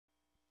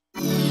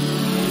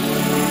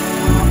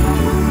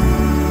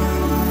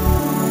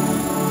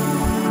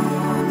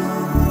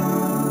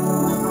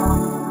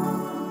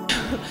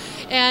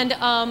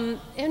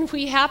And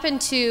we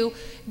happened to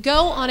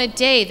go on a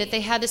day that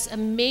they had this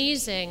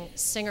amazing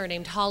singer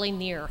named Holly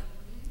Near,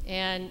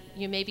 and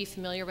you may be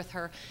familiar with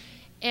her.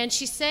 And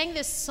she sang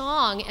this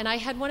song, and I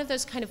had one of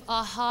those kind of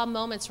aha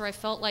moments where I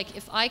felt like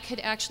if I could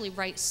actually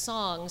write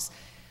songs,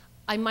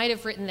 I might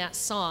have written that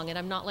song. And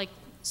I'm not like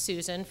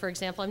Susan, for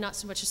example. I'm not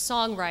so much a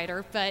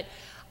songwriter, but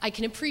I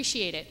can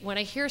appreciate it when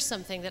I hear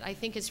something that I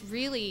think is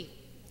really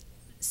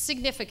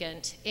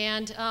significant.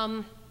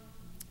 And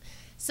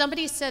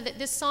somebody said that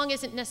this song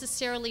isn't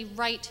necessarily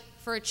right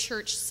for a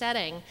church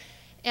setting.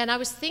 And I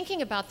was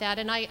thinking about that,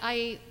 and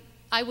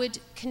I would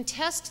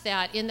contest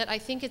that in that I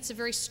think it's a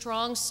very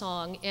strong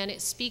song, and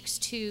it speaks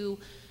to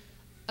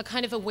a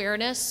kind of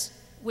awareness,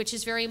 which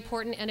is very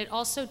important, and it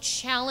also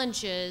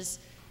challenges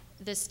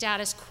the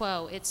status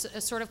quo. It's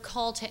a sort of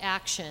call to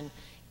action,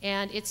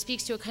 and it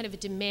speaks to a kind of a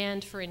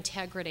demand for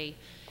integrity.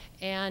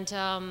 And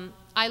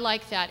I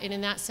like that, and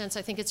in that sense,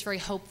 I think it's very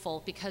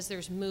hopeful because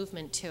there's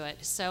movement to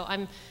it. So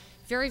I'm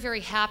very, very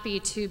happy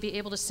to be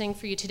able to sing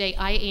for you today,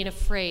 I Ain't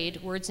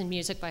Afraid, words and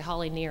music by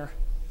Holly Near.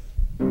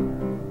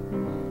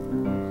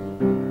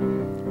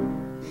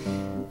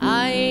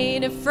 I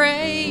ain't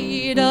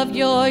afraid of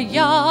your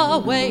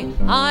Yahweh,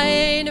 I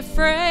ain't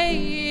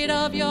afraid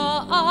of your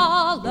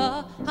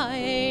Allah, I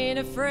ain't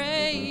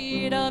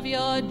afraid of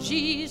your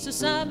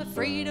Jesus, I'm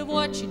afraid of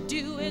what you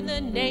do in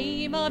the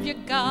name of your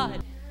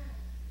God.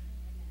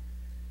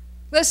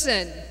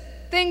 Listen,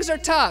 things are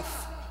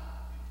tough.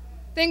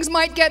 Things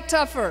might get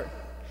tougher,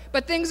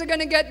 but things are going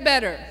to get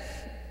better.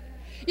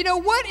 You know,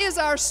 what is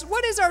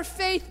our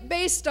faith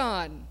based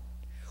on?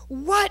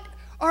 What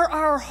are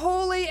our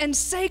holy and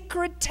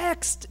sacred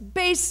texts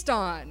based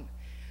on?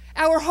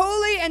 Our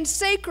holy and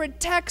sacred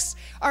texts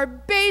are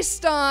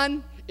based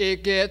on,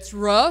 it gets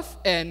rough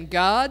and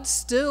God's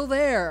still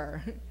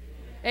there.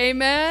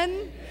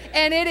 Amen?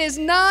 And it is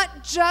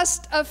not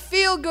just a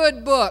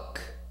feel-good book.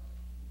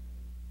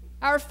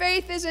 Our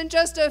faith isn't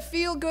just a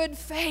feel-good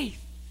faith.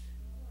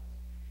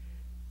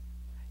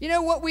 You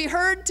know, what we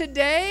heard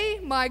today,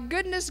 my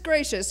goodness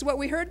gracious, what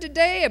we heard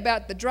today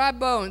about the dry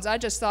bones, I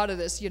just thought of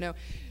this, you know,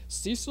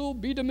 Cecil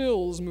B.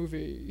 DeMille's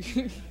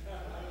movie.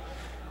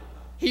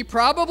 He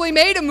probably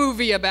made a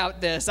movie about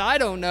this. I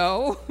don't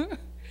know.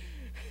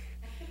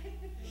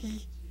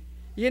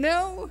 You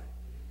know?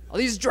 All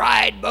these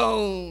dried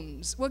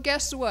bones. Well,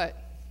 guess what?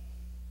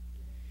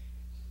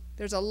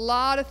 There's a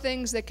lot of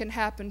things that can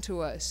happen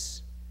to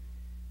us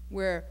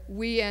where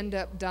we end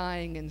up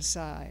dying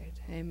inside.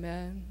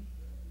 Amen?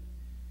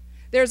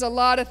 There's a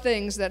lot of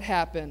things that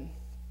happen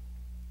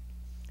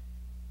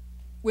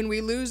when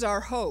we lose our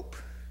hope.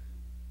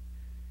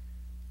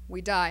 We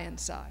die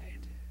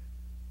inside.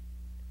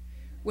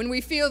 When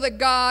we feel that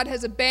God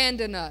has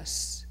abandoned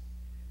us,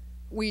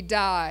 we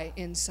die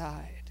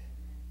inside.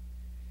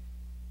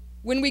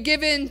 When we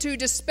give in to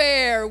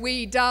despair,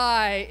 we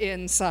die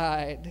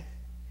inside.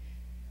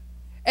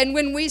 And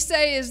when we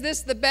say, is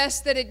this the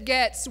best that it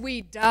gets,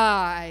 we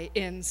die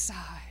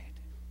inside.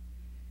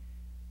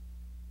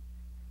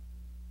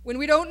 When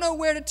we don't know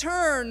where to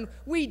turn,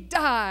 we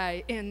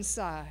die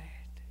inside.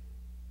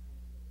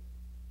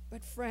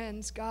 But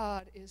friends,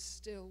 God is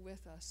still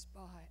with us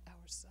by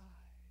our side.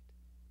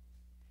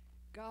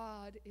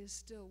 God is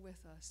still with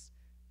us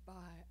by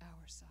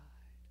our side.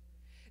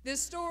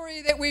 This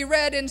story that we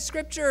read in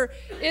Scripture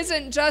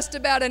isn't just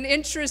about an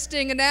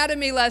interesting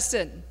anatomy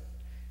lesson.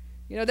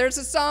 You know,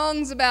 there's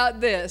songs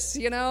about this,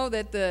 you know,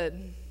 that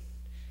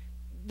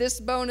this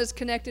bone is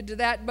connected to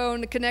that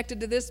bone, connected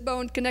to this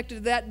bone, connected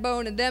to that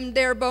bone, and them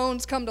there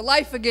bones come to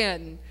life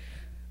again.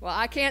 Well,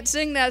 I can't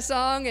sing that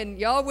song, and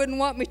y'all wouldn't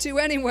want me to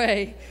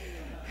anyway.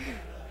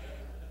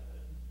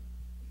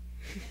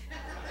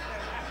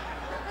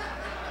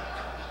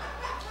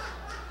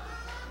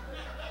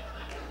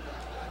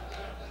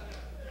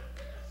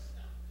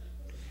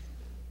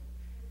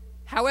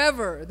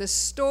 However, the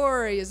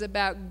story is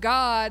about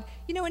God.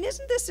 You know, and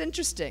isn't this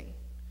interesting?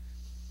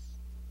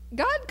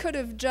 God could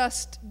have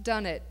just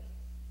done it,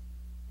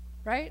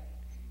 right?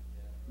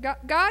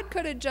 God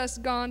could have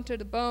just gone to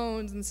the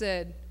bones and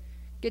said,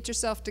 get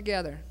yourself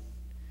together.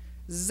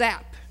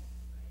 Zap.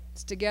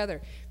 It's together.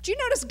 But you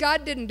notice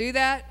God didn't do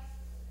that?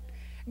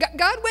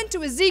 God went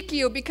to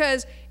Ezekiel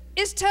because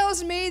it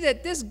tells me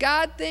that this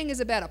God thing is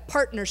about a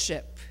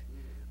partnership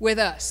with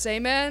us.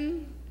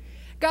 Amen?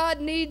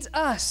 God needs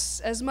us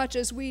as much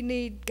as we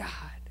need God.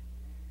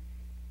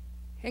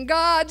 And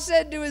God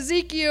said to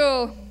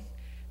Ezekiel,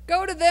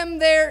 go to them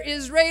there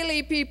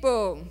Israeli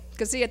people.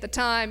 Because see, at the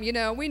time, you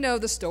know, we know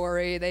the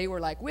story. They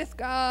were like with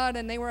God,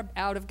 and they were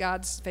out of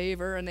God's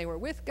favor, and they were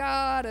with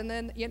God, and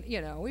then,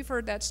 you know, we've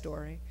heard that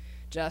story.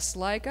 Just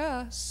like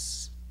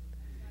us.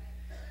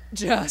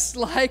 Just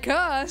like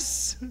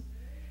us.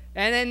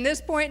 And in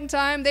this point in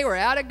time, they were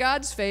out of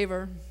God's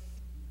favor.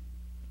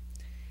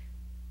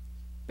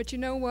 But you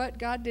know what?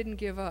 God didn't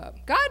give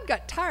up. God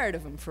got tired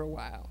of them for a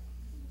while.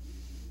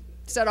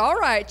 He said, all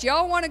right,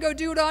 y'all want to go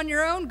do it on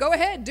your own? Go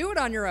ahead, do it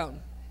on your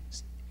own.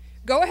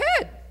 Go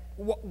ahead.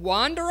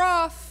 Wander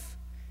off.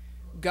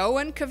 Go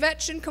and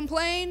kvetch and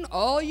complain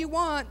all you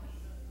want.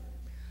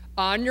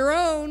 On your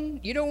own.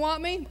 You don't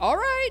want me? All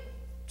right.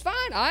 It's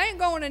fine. I ain't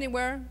going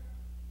anywhere.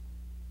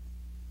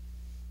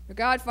 But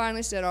God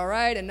finally said, all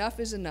right, enough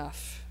is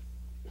enough.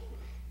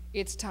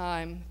 It's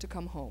time to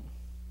come home.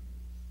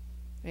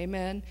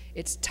 Amen?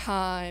 It's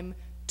time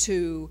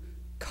to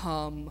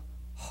come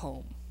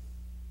home.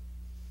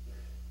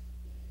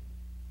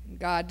 And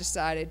God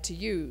decided to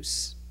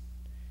use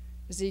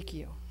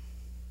Ezekiel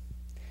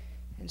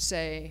and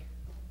say,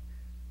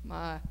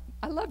 I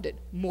loved it,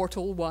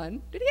 mortal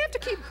one. Did he have to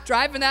keep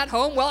driving that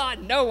home? Well, I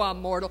know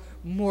I'm mortal.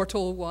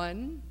 Mortal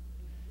one.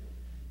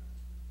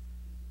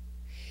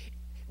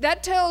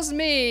 That tells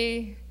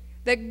me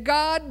that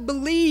God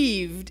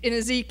believed in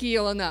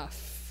Ezekiel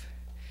enough,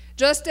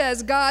 just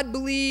as God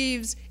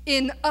believes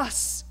in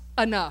us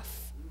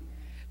enough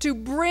to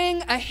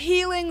bring a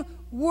healing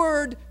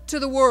word to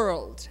the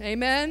world.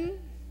 Amen?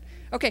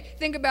 Okay,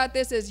 think about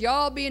this as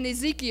y'all being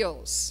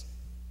Ezekiels.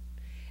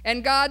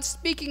 And God's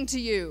speaking to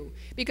you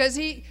because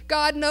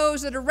God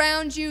knows that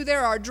around you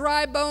there are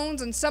dry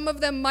bones and some of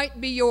them might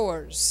be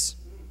yours.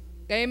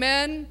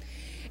 Amen?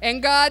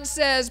 And God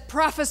says,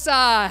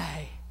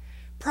 prophesy,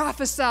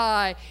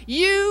 prophesy.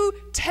 You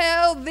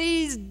tell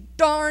these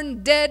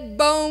darn dead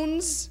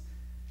bones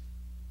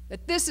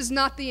that this is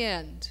not the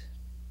end.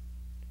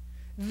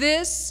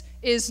 This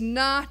is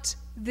not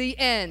the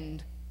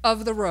end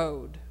of the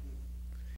road.